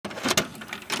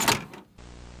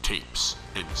Tapes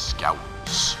and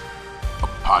Scowls, a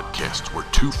podcast where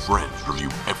two friends review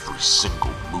every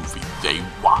single movie they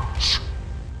watch.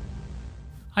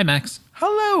 Hi, Max.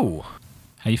 Hello.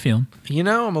 How you feeling? You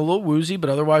know, I'm a little woozy, but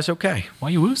otherwise okay. Why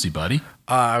you woozy, buddy?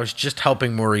 I was just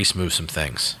helping Maurice move some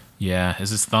things. Yeah, is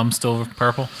his thumb still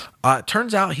purple? It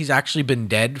turns out he's actually been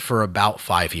dead for about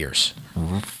 5 years.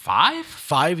 5?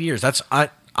 5 years. I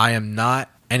am not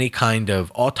any kind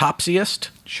of autopsyist,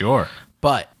 Sure.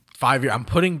 but 5 years. I'm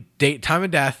putting time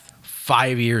of death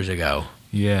 5 years ago.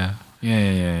 Yeah.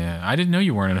 I didn't know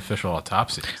you weren't an official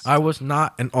autopsy. I was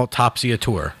not an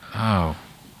autopsiator. Oh.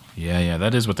 Yeah,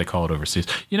 that is what they call it overseas.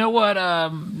 You know what?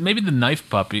 Maybe the knife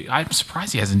puppy. I'm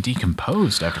surprised he hasn't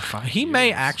decomposed after 5 years. He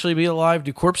may actually be alive.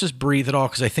 Do corpses breathe at all?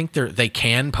 Because I think they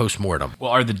can post-mortem. Well,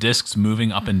 are the discs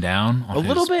moving up and down? A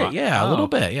little bit, yeah. Well,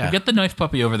 get the knife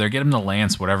puppy over there. Get him to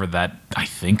lance whatever that, I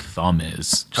think, thumb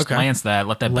is. Just lance that.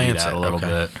 Let that bleed out a little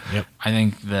bit. Yep. I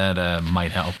think that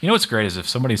might help. You know what's great is if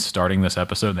somebody's starting this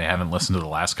episode and they haven't listened to the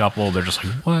last couple, they're just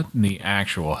like, what in the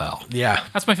actual hell? Yeah.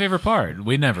 That's my favorite part.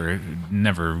 We never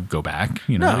go back.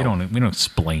 You know, No. we don't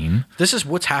explain. This is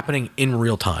what's happening in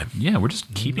real time. Yeah, we're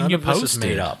just keeping None you of this posted. is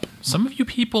made up. Some of you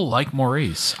people like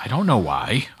Maurice. I don't know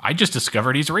why. I just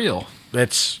discovered he's real.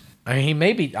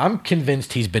 I'm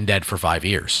convinced he's been dead for 5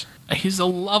 years. He's a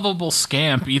lovable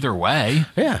scamp either way.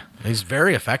 Yeah. He's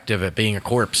very effective at being a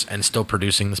corpse and still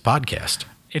producing this podcast.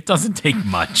 It doesn't take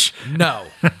much. No.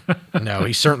 No,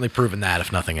 he's certainly proven that,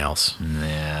 if nothing else.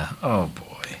 Yeah. Oh, boy.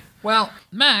 Well,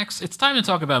 Max, it's time to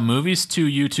talk about movies. To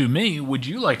you, to me. Would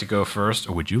you like to go first,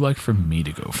 or would you like for me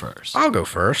to go first? I'll go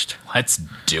first. Let's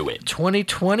do it.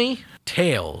 2020,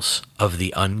 Tales of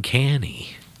the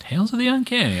Uncanny. Tales of the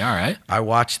Uncanny. All right. I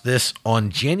watched this on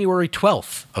January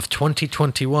 12th of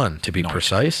 2021, to be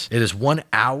precise. It is 1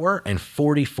 hour and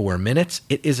 44 minutes.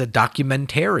 It is a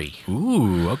documentary.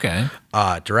 Ooh, okay.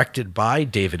 Directed by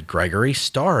David Gregory,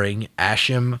 starring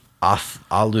Ashim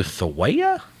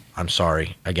Aluthawaya? I'm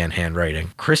sorry, again,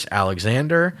 handwriting. Chris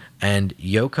Alexander and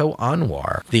Yoko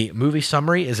Anwar. The movie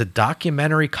summary is a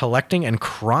documentary collecting and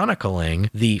chronicling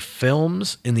the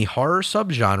films in the horror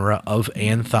subgenre of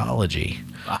anthology.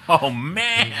 Oh,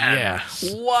 man. Yeah.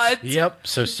 What? Yep.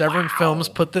 So Severin Films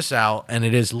put this out, and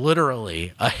it is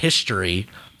literally a history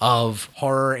of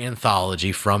horror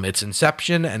anthology from its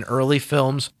inception and early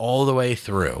films all the way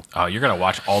through. Oh, you're going to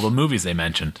watch all the movies they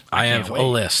mentioned. I have a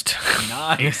list.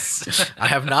 Nice. I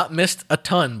have not missed a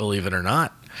ton, believe it or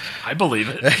not. I believe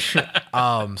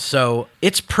it. So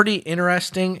it's pretty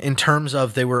interesting in terms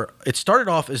of it started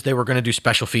off as they were going to do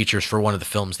special features for one of the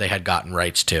films they had gotten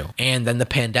rights to. And then the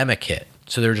pandemic hit.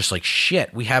 So they're just like,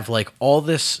 shit, we have like all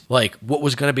this, like what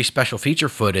was going to be special feature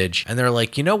footage. And they're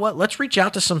like, you know what? Let's reach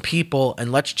out to some people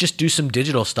and let's just do some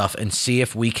digital stuff and see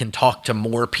if we can talk to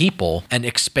more people and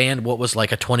expand what was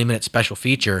like a 20-minute special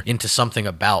feature into something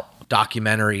about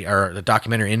documentary or the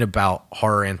documentary in about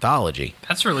horror anthology.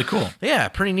 That's really cool. Yeah,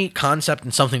 pretty neat concept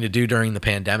and something to do during the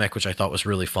pandemic, which I thought was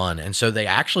really fun. And so they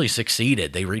actually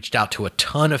succeeded. They reached out to a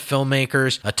ton of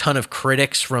filmmakers, a ton of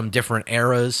critics from different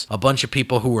eras, a bunch of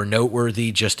people who were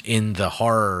noteworthy just in the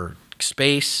horror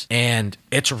space. And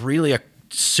it's really a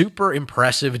super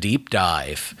impressive deep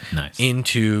dive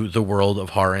into the world of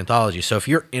horror anthology. So if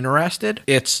you're interested,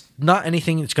 it's not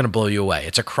anything that's going to blow you away.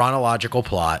 It's a chronological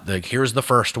plot. Like, here's the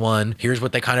first one, here's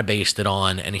what they kind of based it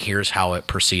on, and here's how it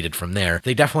proceeded from there.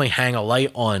 They definitely hang a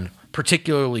light on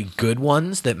particularly good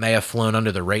ones that may have flown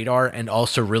under the radar and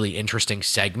also really interesting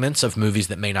segments of movies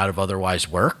that may not have otherwise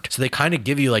worked. So they kind of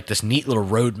give you like this neat little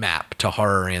roadmap to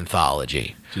horror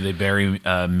anthology. Do they bury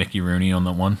Mickey Rooney on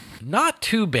that one? Not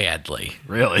too badly.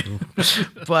 Really?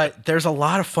 But there's a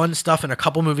lot of fun stuff in a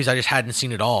couple movies I just hadn't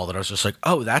seen at all that I was just like,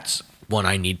 oh, that's one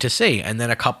I need to see. And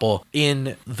then a couple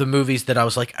in the movies that I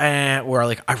was like, where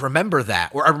like I remember that,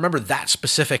 or I remember that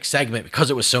specific segment because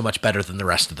it was so much better than the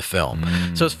rest of the film.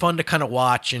 So it's fun to kind of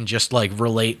watch and just like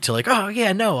relate to like, oh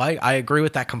yeah, no, I agree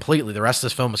with that completely. The rest of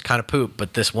this film was kind of poop,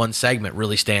 but this one segment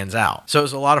really stands out. So it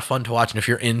was a lot of fun to watch. And if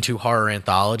you're into horror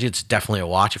anthology, it's definitely a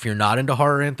watch. If you're not into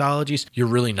horror anthologies, you're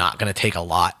really not going to take a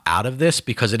lot out of this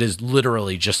because it is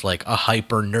literally just like a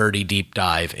hyper nerdy deep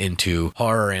dive into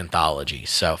horror anthology.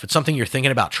 So if it's something you're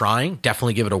thinking about trying,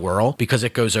 definitely give it a whirl because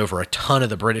it goes over a ton of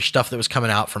the British stuff that was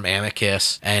coming out from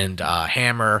Amicus and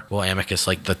Hammer. Well, Amicus,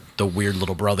 like the weird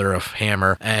little brother of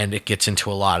Hammer, and it gets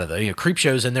into a lot of the creep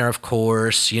shows in there, of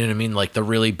course. You know what I mean? Like the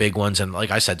really big ones, and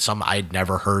like I said, some I'd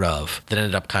never heard of that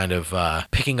ended up kind of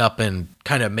picking up and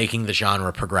kind of making the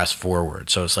genre progress forward.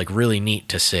 So it's like really neat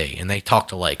to see. And they talked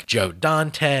to like Joe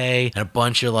Dante and a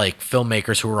bunch of like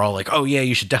filmmakers who were all like, oh yeah,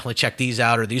 you should definitely check these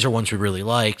out, or these are ones we really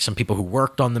liked. Some people who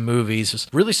worked on the movie movies. It's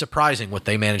really surprising what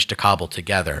they managed to cobble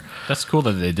together. That's cool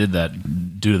that they did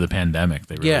that due to the pandemic.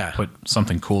 They really put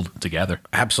something cool together.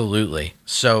 Absolutely.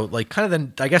 So, like, kind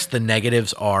of I guess the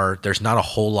negatives are there's not a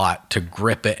whole lot to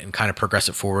grip it and kind of progress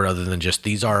it forward other than just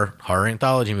these are horror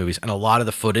anthology movies. And a lot of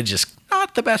the footage is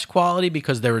not the best quality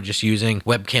because they were just using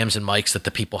webcams and mics that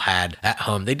the people had at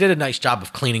home. They did a nice job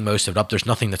of cleaning most of it up. There's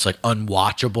nothing that's like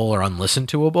unwatchable or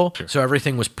unlistenable. Sure. So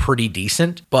everything was pretty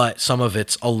decent, but some of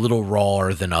it's a little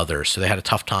rawer than others. So they had a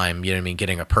tough time, you know what I mean,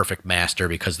 getting a perfect master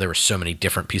because there were so many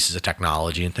different pieces of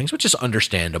technology and things, which is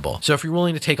understandable. So if you're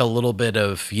willing to take a little bit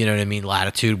of, you know what I mean,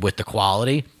 latitude with the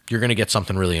quality, you're going to get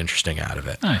something really interesting out of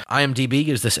it. Nice. IMDb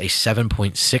gives this a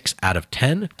 7.6 out of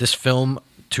 10. This film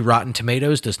to Rotten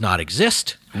Tomatoes does not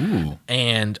exist. Ooh.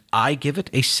 And I give it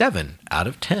a 7 out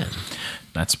of 10.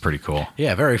 That's pretty cool.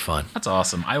 Yeah, very fun. That's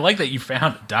awesome. I like that you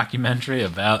found a documentary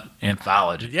about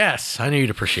anthology. Yes, I knew you'd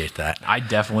appreciate that. I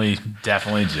definitely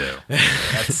do.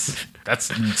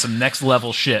 That's some next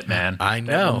level shit, man. I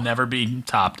know. That will never be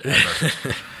topped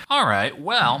ever. All right,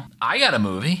 well, I got a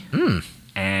movie.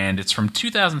 And it's from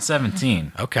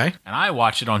 2017. Okay. And I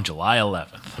watched it on July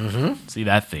 11th. Mm-hmm. See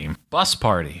that theme. Bus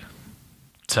Party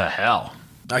to Hell.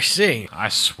 I see. I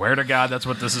swear to God, that's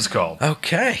what this is called.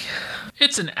 Okay.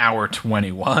 It's an hour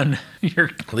 21.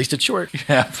 At least it's short.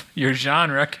 Yep. Your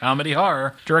genre, comedy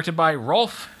horror. Directed by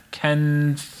Rolf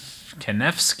Kanefsky?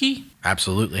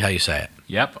 Absolutely how you say it.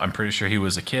 Yep. I'm pretty sure he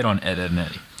was a kid on Ed, Edd n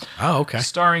Eddy. Oh, okay.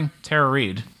 Starring Tara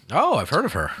Reid. Oh, I've heard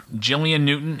of her. Gillian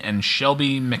Newton and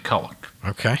Shelby McCulloch.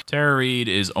 Okay. Tara Reid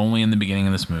is only in the beginning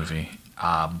of this movie.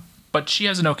 But she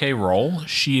has an okay role.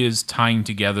 She is tying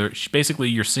together. Basically,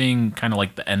 you're seeing kind of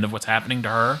like the end of what's happening to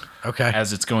her. Okay.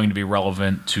 As it's going to be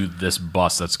relevant to this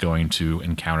bus that's going to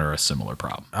encounter a similar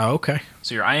problem. Oh, okay.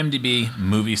 So your IMDb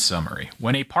movie summary.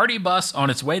 When a party bus on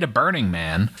its way to Burning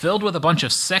Man, filled with a bunch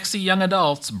of sexy young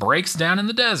adults, breaks down in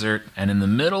the desert, and in the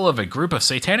middle of a group of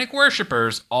satanic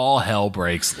worshippers, all hell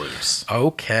breaks loose.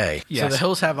 Okay. Yes. So The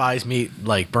Hills Have Eyes meet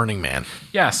like Burning Man.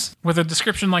 Yes. With a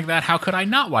description like that, how could I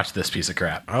not watch this piece of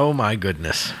crap? Oh my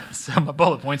goodness. So my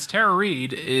bullet points. Tara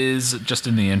Reid is just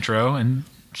in the intro, and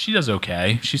she does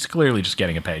okay. She's clearly just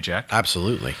getting a paycheck.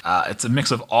 Absolutely. It's a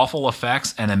mix of awful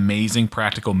effects and amazing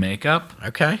practical makeup.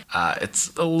 Okay.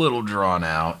 It's a little drawn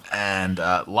out and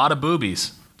a lot of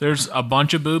boobies. There's a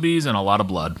bunch of boobies and a lot of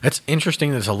blood. It's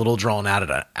interesting that it's a little drawn out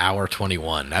at an hour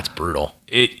 21. That's brutal.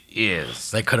 It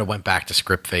is. They could have went back to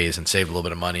script phase and saved a little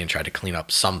bit of money and tried to clean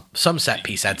up some set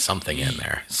piece, had something in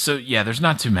there. So, yeah, there's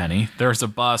not too many. There's a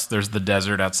bus. There's the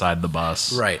desert outside the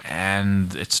bus. Right.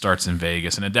 And it starts in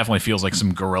Vegas. And it definitely feels like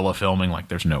some guerrilla filming. Like,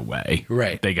 there's no way.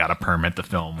 Right. They got a permit to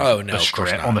film of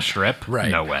course not. on the strip.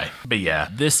 Right. No way. But, yeah,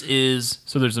 this is...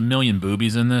 So there's a million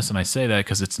boobies in this. And I say that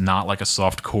because it's not like a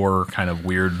soft core kind of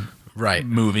weird... Right.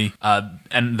 movie.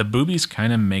 And the boobies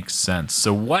kind of make sense.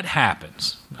 So what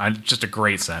happens? Just a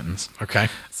great sentence. Okay.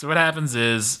 So what happens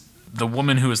is the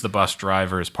woman who is the bus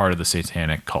driver is part of the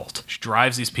satanic cult. She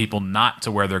drives these people not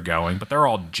to where they're going, but they're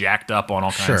all jacked up on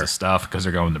all kinds of stuff because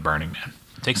they're going to Burning Man.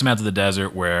 Takes them out to the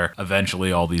desert where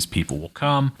eventually all these people will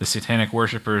come. The satanic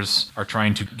worshippers are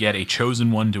trying to get a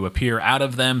chosen one to appear out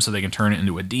of them so they can turn it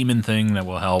into a demon thing that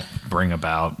will help bring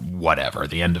about whatever,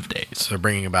 the end of days. So they're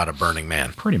bringing about a Burning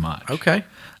Man. Pretty much. Okay.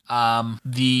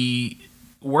 The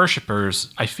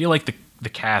worshippers, I feel like the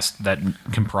cast that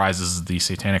comprises the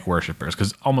satanic worshippers,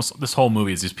 because almost this whole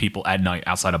movie is these people at night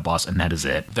outside a bus, and that is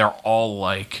it. They're all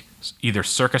like either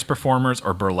circus performers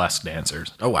or burlesque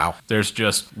dancers. Oh, wow. There's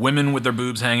just women with their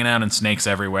boobs hanging out and snakes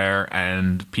everywhere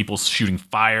and people shooting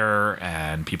fire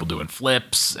and people doing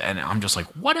flips. And I'm just like,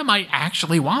 what am I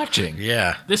actually watching?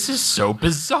 Yeah. This is so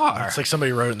bizarre. It's like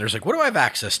somebody wrote it and there's like, what do I have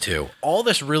access to? All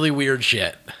this really weird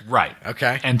shit. Right.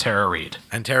 Okay. And Tara Reid.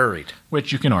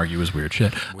 Which you can argue is weird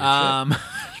shit.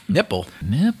 Nipple.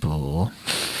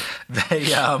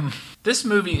 This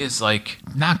movie is, like,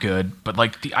 not good, but,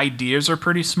 like, the ideas are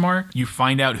pretty smart. You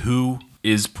find out who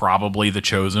is probably the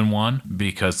chosen one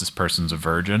because this person's a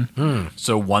virgin.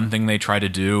 So one thing they try to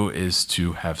do is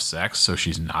to have sex so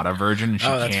she's not a virgin and she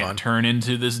can't turn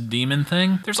into this demon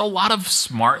thing. There's a lot of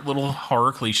smart little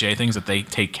horror cliche things that they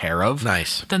take care of.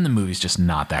 Nice. But then the movie's just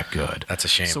not that good. That's a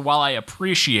shame. So while I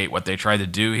appreciate what they tried to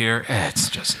do here, it's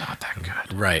just not that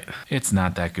good. Right. It's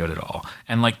not that good at all.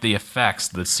 And like the effects,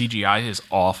 the CGI is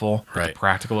awful. But the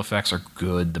practical effects are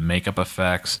good. The makeup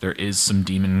effects, there is some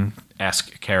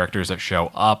demon-esque characters that show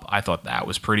up. I thought that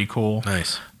was pretty cool.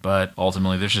 Nice. But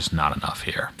ultimately, there's just not enough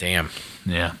here. Damn.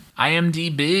 Yeah.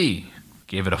 IMDb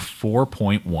gave it a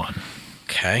 4.1.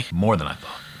 Okay. More than I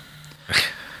thought.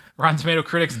 Rotten Tomato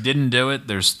critics didn't do it.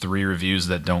 There's 3 reviews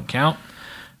that don't count.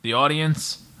 The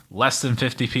audience Less than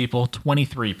 50 people,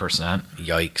 23%.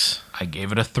 Yikes. I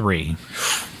gave it a 3.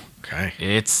 Okay.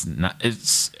 It's not.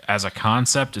 It's as a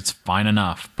concept, it's fine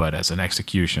enough, but as an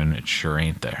execution, it sure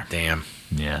ain't there. Damn.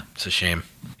 Yeah, It's a shame.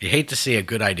 You hate to see a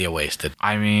good idea wasted.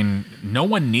 I mean, no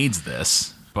one needs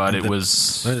this, but it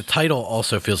was. The title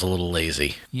also feels a little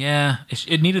lazy. Yeah,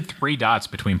 it needed 3 dots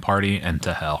between party and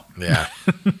to hell. Yeah.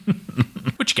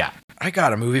 What you got? I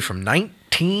got a movie from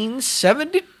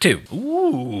 1972.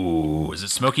 Ooh, is it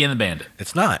Smokey and the Bandit?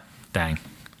 It's not. Dang.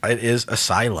 It is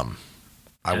Asylum.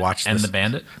 I watched And this. the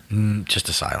Bandit? Just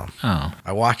Asylum. Oh.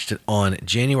 I watched it on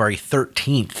January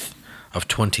 13th of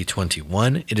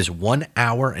 2021. It is 1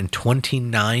 hour and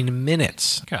 29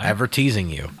 minutes. Okay. Ever teasing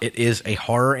you. It is a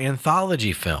horror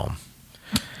anthology film.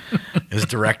 It is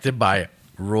directed by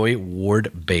Roy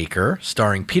Ward Baker,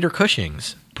 starring Peter Cushing,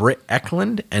 Britt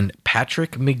Eklund, and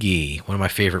Patrick McGee, one of my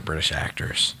favorite British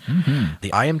actors. Mm-hmm.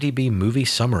 The IMDb movie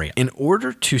summary. In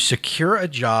order to secure a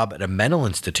job at a mental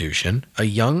institution, a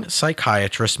young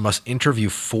psychiatrist must interview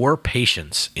 4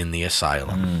 patients in the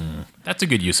asylum. That's a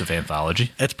good use of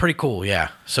anthology. It's pretty cool, yeah.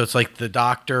 So it's like the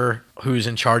doctor who's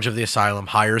in charge of the asylum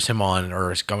hires him on,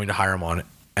 or is going to hire him on,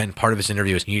 and part of his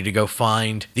interview is you need to go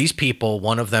find these people.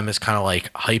 One of them is kind of like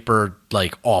hyper,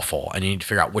 like awful, and you need to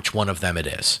figure out which one of them it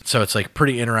is. So it's like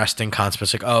pretty interesting concept.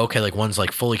 It's like, oh, okay, like one's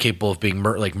like fully capable of being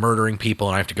murdering people,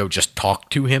 and I have to go just talk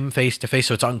to him face to face.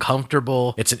 So it's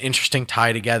uncomfortable. It's an interesting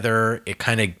tie together. It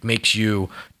kind of makes you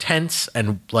tense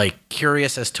and like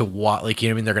curious as to what, like, you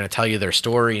know what I mean? They're going to tell you their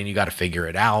story, and you got to figure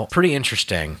it out. Pretty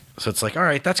interesting. So it's like, all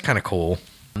right, that's kind of cool.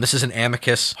 This is an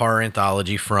Amicus horror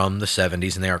anthology from the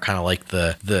 70s, and they are kind of like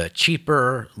the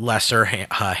cheaper, lesser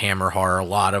Hammer horror. A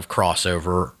lot of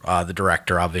crossover. The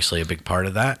director, obviously, a big part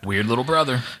of that. Weird little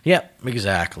brother. Yep,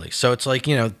 exactly. So it's like,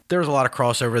 you know, there's a lot of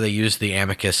crossover. They use the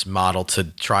Amicus model to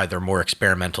try their more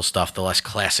experimental stuff, the less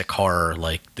classic horror,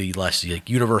 like the less like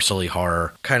universally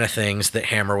horror kind of things that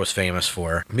Hammer was famous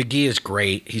for. McGee is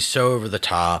great. He's so over the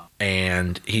top,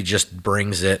 and he just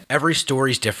brings it. Every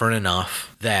story's different enough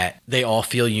that they all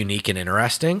feel unique and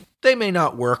interesting. They may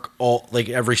not work all, like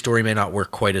every story may not work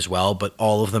quite as well, but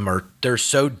all of them are, they're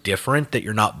so different that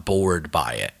you're not bored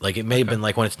by it. Like it may have been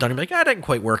like when it's done, you're like, that didn't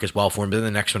quite work as well for him. But then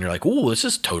the next one, you're like, ooh, this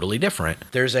is totally different.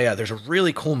 There's a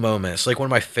really cool moment. It's like one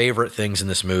of my favorite things in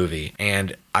this movie.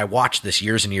 And I watched this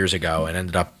years and years ago and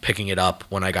ended up picking it up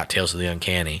when I got Tales of the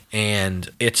Uncanny. And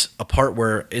it's a part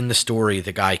where in the story,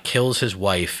 the guy kills his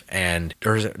wife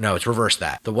it's reversed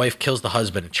that. The wife kills the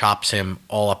husband and chops him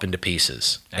all up into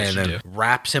pieces. As and you then do.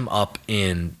 wraps him up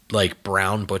in like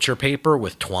brown butcher paper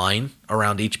with twine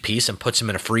around each piece and puts him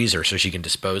in a freezer so she can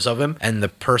dispose of him. And the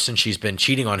person she's been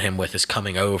cheating on him with is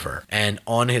coming over. And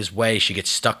on his way, she gets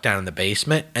stuck down in the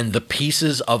basement, and the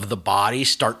pieces of the body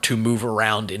start to move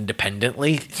around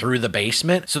independently through the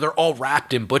basement. So they're all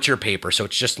wrapped in butcher paper. So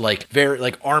it's just like very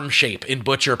like arm shape in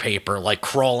butcher paper, like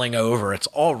crawling over. It's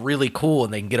all really cool.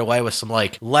 And they can get away with some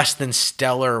like less than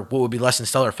stellar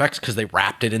effects because they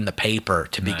wrapped it in the paper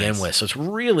to begin with. So it's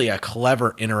really a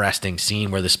clever, interesting scene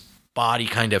where this body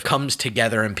kind of comes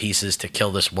together in pieces to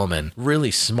kill this woman. Really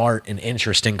smart and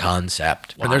interesting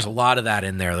concept. Wow. And there's a lot of that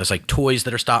in there. There's like toys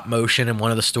that are stop motion in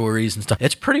one of the stories and stuff.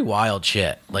 It's pretty wild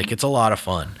shit. Like it's a lot of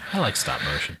fun. I like stop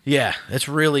motion. Yeah, it's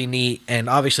really neat. And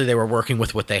obviously they were working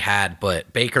with what they had,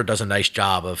 but Baker does a nice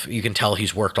job of, you can tell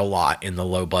he's worked a lot in the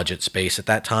low budget space at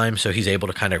that time. So he's able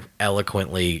to kind of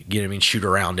eloquently, you know what I mean, shoot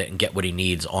around it and get what he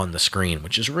needs on the screen,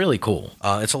 which is really cool.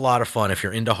 It's a lot of fun. If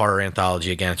you're into horror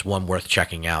anthology, again, it's one worth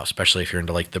checking out, especially if you're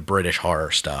into like the British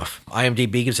horror stuff.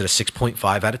 IMDb gives it a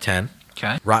 6.5 out of 10.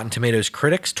 Okay. Rotten Tomatoes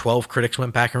critics, 12 critics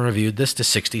went back and reviewed this to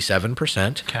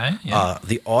 67%. Okay. Yeah.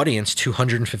 The audience,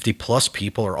 250 plus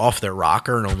people, are off their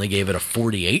rocker and only gave it a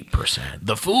 48%.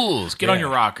 The fools. Get on your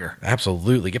rocker.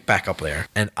 Absolutely. Get back up there.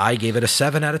 And I gave it a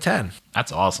 7 out of 10.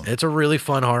 That's awesome. It's a really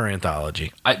fun horror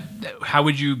anthology. How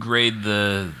would you grade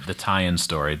the tie-in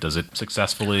story? Does it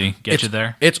successfully get you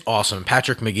there? It's awesome.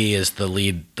 Patrick McGee is the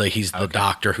lead. He's the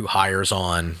doctor who hires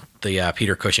on the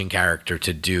Peter Cushing character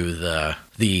to do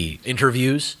the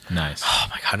interviews. Nice. Oh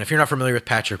my God. And if you're not familiar with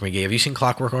Patrick McGee, have you seen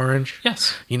Clockwork Orange?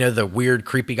 Yes. You know the weird,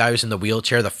 creepy guy who's in the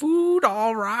wheelchair, the food,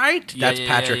 all right? That's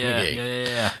Patrick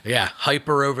McGee. Yeah.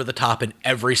 Hyper over the top in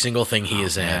every single thing he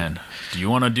is in. Do you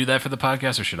want to do that for the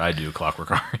podcast, or should I do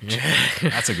Clockwork Orange?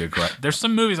 That's a good question. There's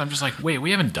some movies I'm just like, wait, we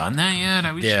haven't done that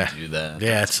yet? We should do that.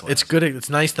 Yeah, it's good.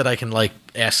 It's nice that I can like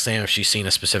ask Sam if she's seen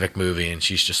a specific movie, and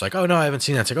she's just like, oh no, I haven't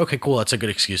seen that. It's like, okay, cool. That's a good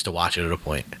excuse to watch it at a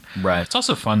point. Right. It's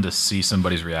also fun to see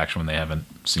somebody's reaction when they haven't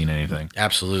seen anything.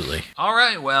 Absolutely. All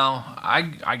right, well,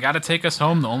 I got to take us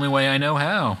home the only way I know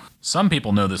how. Some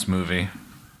people know this movie,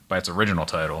 by its original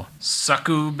title,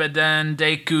 Sakubeden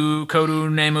Deku Kodu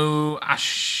Nemu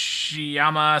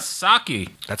Ashiyama Saki.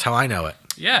 That's how I know it.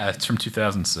 Yeah, it's from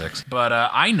 2006. But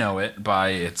I know it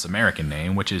by its American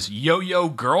name, which is Yo-Yo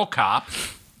Girl Cop.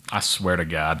 I swear to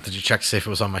God. Did you check to see if it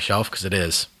was on my shelf? Because it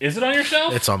is. Is it on your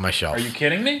shelf? It's on my shelf. Are you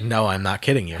kidding me? No, I'm not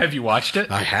kidding you. Have you watched it?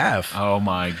 I have. Oh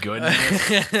my goodness.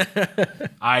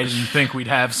 I didn't think we'd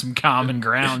have some common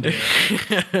ground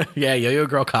here. Yeah, Yo-Yo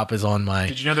Girl Cop is on my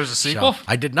Did you know there's a sequel? shelf.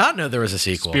 I did not know there was a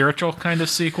sequel. Spiritual kind of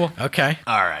sequel? Okay.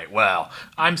 All right, well,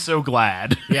 I'm so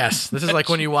glad. Yes, this is like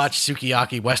when you watch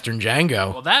Sukiyaki Western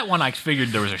Django. Well, that one I figured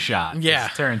there was a shot. Yeah.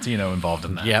 There's Tarantino involved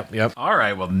in that. Yep. All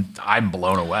right, well, I'm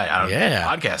blown away.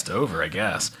 Yeah. Podcast over, I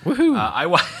guess. Woohoo.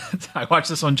 I watched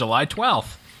this on July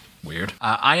 12th. Weird.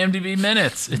 IMDb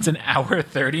minutes. It's an hour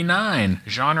 39.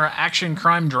 Genre action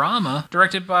crime drama.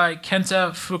 Directed by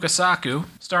Kenta Fukasaku.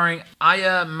 Starring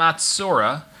Aya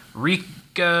Matsuura,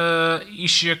 Rika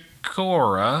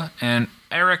Ishikura, and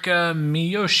Erika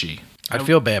Miyoshi. I'd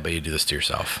feel bad, but you do this to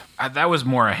yourself. That was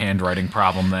more a handwriting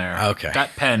problem there. Okay.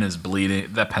 That pen is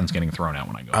bleeding. That pen's getting thrown out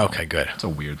when I go Okay, home. good. It's a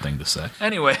weird thing to say.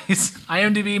 Anyways,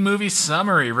 IMDb movie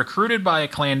summary. Recruited by a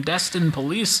clandestine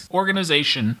police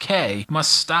organization, K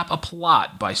must stop a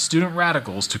plot by student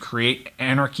radicals to create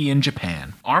anarchy in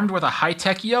Japan. Armed with a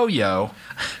high-tech yo-yo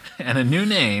and a new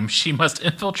name, she must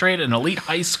infiltrate an elite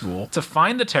high school to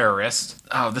find the terrorists.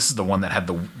 Oh, this is the one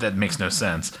that makes no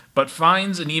sense. But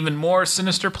finds an even more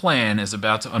sinister plan is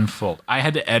about to unfold. I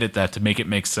had to edit that to make it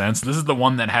make sense. This is the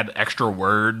one that had extra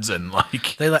words and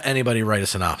like. They let anybody write a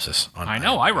synopsis. I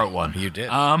know, I wrote one. You did.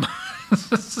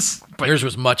 But yours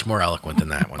was much more eloquent than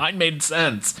that one. mine made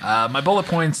sense. My bullet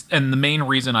points, and the main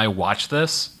reason I watched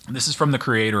this is from the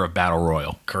creator of Battle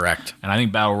Royale. Correct. And I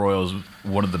think Battle Royale is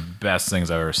one of the best things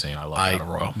I've ever seen. I love Battle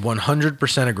Royale.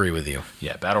 100% agree with you.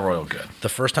 Yeah, Battle Royale good. The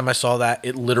first time I saw that,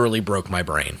 it literally broke my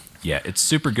brain. Yeah, it's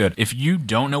super good. If you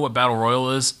don't know what Battle Royale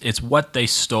is, it's what they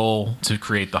stole to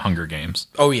create the Hunger Games.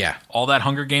 Oh, yeah. All that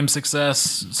Hunger Games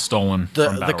success stolen from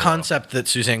Battle The Royale. concept that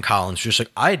Suzanne Collins, she's like,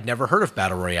 I had never heard of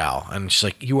Battle Royale. And she's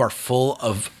like, you are full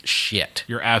of shit.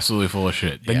 You're absolutely full of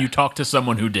shit. Then Yeah. you talk to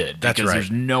someone who did. That's because right.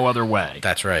 There's no other way.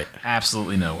 That's right.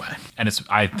 Absolutely no way. And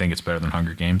I think it's better than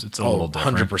Hunger Games. It's a little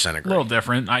different. 100% agree. A little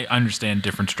different. I understand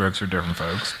different strokes for different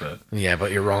folks, but Yeah,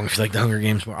 but you're wrong if you like the Hunger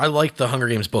Games more. I like the Hunger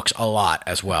Games books a lot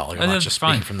as well. Like, I'm And not it's just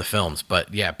fine. speaking from the films,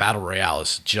 but yeah, Battle Royale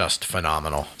is just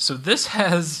phenomenal. so this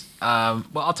has. Well,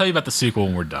 I'll tell you about the sequel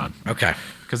when we're done. Okay.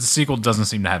 Because the sequel doesn't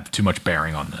seem to have too much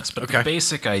bearing on this. But Okay. the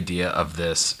basic idea of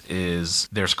this is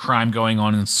there's crime going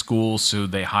on in schools, so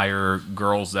they hire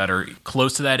girls that are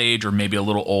close to that age or maybe a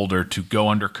little older to go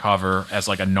undercover as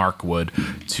like a narc would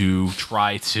to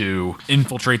try to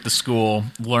infiltrate the school,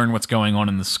 learn what's going on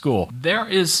in the school.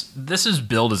 This is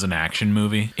billed as an action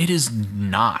movie. It is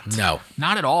not. No.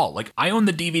 Not at all. Like, I own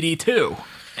the DVD too,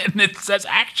 and it says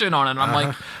action on it, and I'm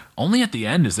like, only at the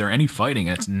end is there any fighting.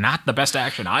 It's not the best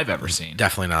action I've ever seen.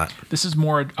 Definitely not. This is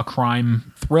more a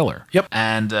crime thriller. Yep.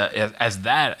 And as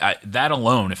that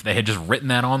alone, if they had just written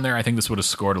that on there, I think this would have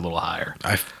scored a little higher.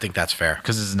 I think that's fair.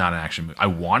 Because this is not an action movie. I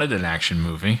wanted an action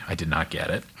movie. I did not get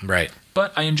it. Right.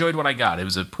 But I enjoyed what I got. It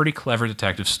was a pretty clever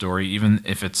detective story, even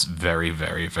if it's very,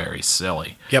 very, very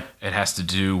silly. Yep. It has to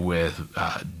do with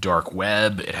dark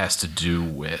web. It has to do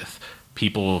with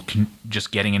people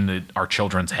just getting into our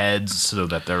children's heads so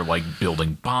that they're like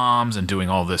building bombs and doing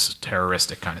all this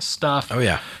terroristic kind of stuff. Oh,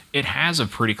 yeah. It has a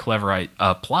pretty clever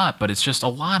plot, but it's just a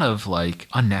lot of like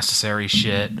unnecessary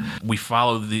shit. We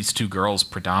follow these two girls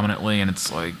predominantly, and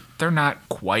it's like they're not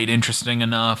quite interesting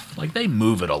enough. Like, they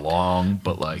move it along,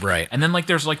 but like, right. And then like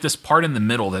there's like this part in the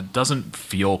middle that doesn't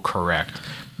feel correct,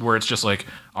 where it's just like,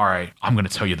 all right, I'm going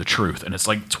to tell you the truth. And it's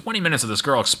like 20 minutes of this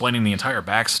girl explaining the entire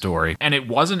backstory. And it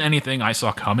wasn't anything I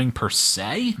saw coming per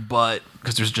se, but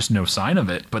because there's just no sign of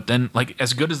it. But then, like,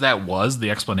 as good as that was,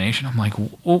 the explanation, I'm like,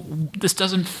 well, this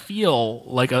doesn't feel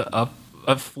like a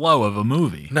flow of a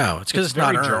movie. No, it's because it's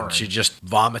not very earned. jarring. She just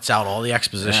vomits out all the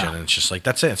exposition, Yeah. and it's just like,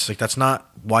 that's it. It's like, that's not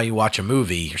why you watch a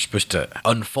movie. You're supposed to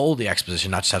unfold the exposition,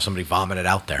 not just have somebody vomit it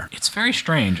out there. It's very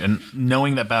strange, and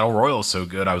knowing that Battle Royale is so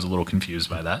good, I was a little confused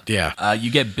by that. Yeah.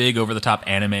 You get big, over-the-top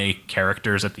anime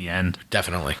characters at the end,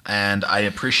 Definitely. and I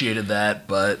appreciated that,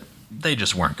 but they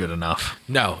just weren't good enough.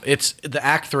 No, it's the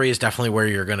Act 3 is definitely where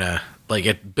you're gonna Like,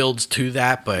 it builds to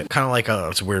that, but kind of like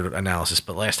it's a weird analysis,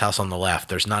 but Last House on the Left,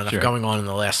 there's not enough going on in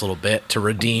the last little bit to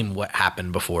redeem what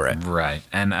happened before it. Right.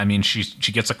 And I mean, she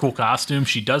gets a cool costume.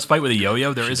 She does fight with a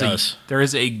yo-yo. There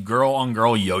is a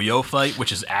girl-on-girl yo-yo fight,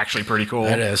 which is actually pretty cool.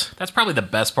 It is. That's probably the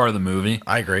best part of the movie.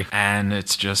 I agree. And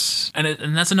it's just,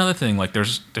 and that's another thing. Like,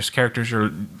 there's characters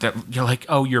that you're like,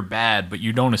 oh, you're bad, but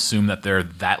you don't assume that they're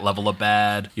that level of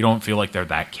bad. You don't feel like they're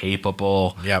that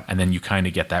capable. Yep. And then you kind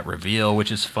of get that reveal,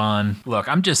 which is fun. Look,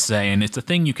 I'm just saying, it's a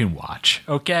thing you can watch.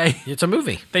 Okay. It's a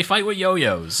movie. They fight with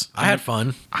yo-yos. I had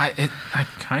fun. I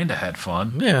kind of had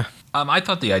fun. Yeah. I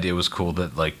thought the idea was cool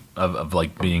that like of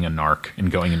like being a narc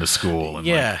and going into school and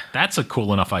yeah, like, that's a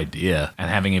cool enough idea, and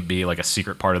having it be like a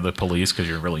secret part of the police because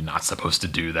you're really not supposed to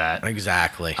do that.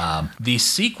 Exactly. The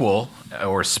sequel,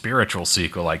 or spiritual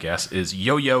sequel, I guess, is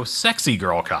Yo-Yo Sexy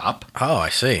Girl Cop. Oh, I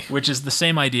see. Which is the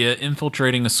same idea,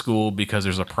 infiltrating a school because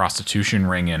there's a prostitution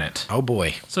ring in it. Oh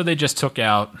boy. So they just took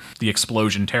out the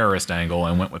explosion terrorist angle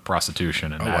and went with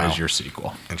prostitution, and that is your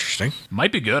sequel. Interesting.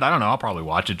 Might be good. I don't know. I'll probably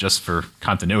watch it just for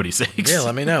continuity's sake. Yeah,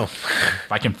 let me know.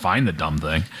 If I can find the dumb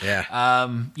thing. Yeah.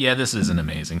 Yeah, this isn't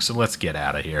amazing, so let's get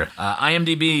out of here.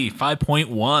 IMDb,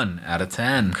 5.1 out of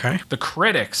 10. Okay. The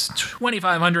critics,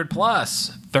 2,500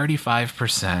 plus,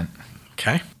 35%.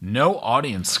 Okay. No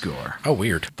audience score. Oh,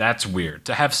 weird. That's weird.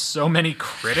 To have so many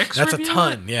critics That's a review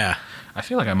ton, it? Yeah. I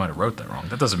feel like I might have wrote that wrong.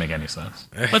 That doesn't make any sense.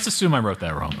 Let's assume I wrote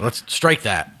that wrong. Let's strike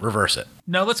that. Reverse it.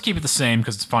 No, let's keep it the same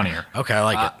because it's funnier. Okay, I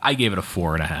like it. I gave it a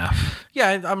 4.5.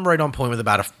 Yeah, I'm right on point with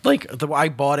about I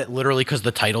bought it literally because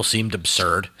the title seemed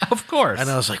absurd. Of course. And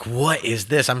I was like, what is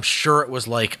this? I'm sure it was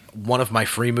like one of my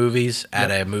free movies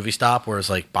at a movie stop where it's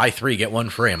like, buy 3, get 1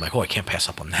 free. I'm like, oh, I can't pass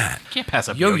up on that. Can't pass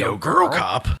up Yo-Yo Girl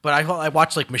Cop. But I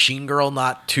watched like Machine Girl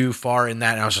not too far in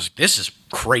that, and I was just like, this is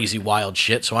crazy wild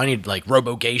shit. So I need like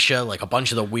Robo Geisha, like a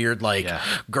bunch of the weird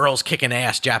girls kicking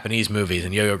ass Japanese movies,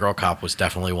 and Yo-Yo Girl Cop was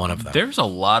definitely one of them. There's a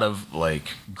lot of like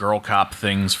girl cop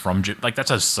things from like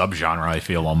that's a subgenre, I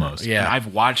feel, almost. Yeah. And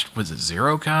I've watched, was it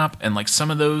Zero Cop? And like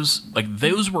some of those, like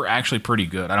those were actually pretty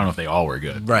good. I don't know if they all were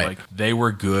good. Right. Like they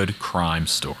were good crime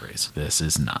stories. This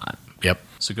is not. Yep.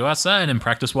 So go outside and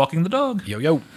practice walking the dog. Yo-yo.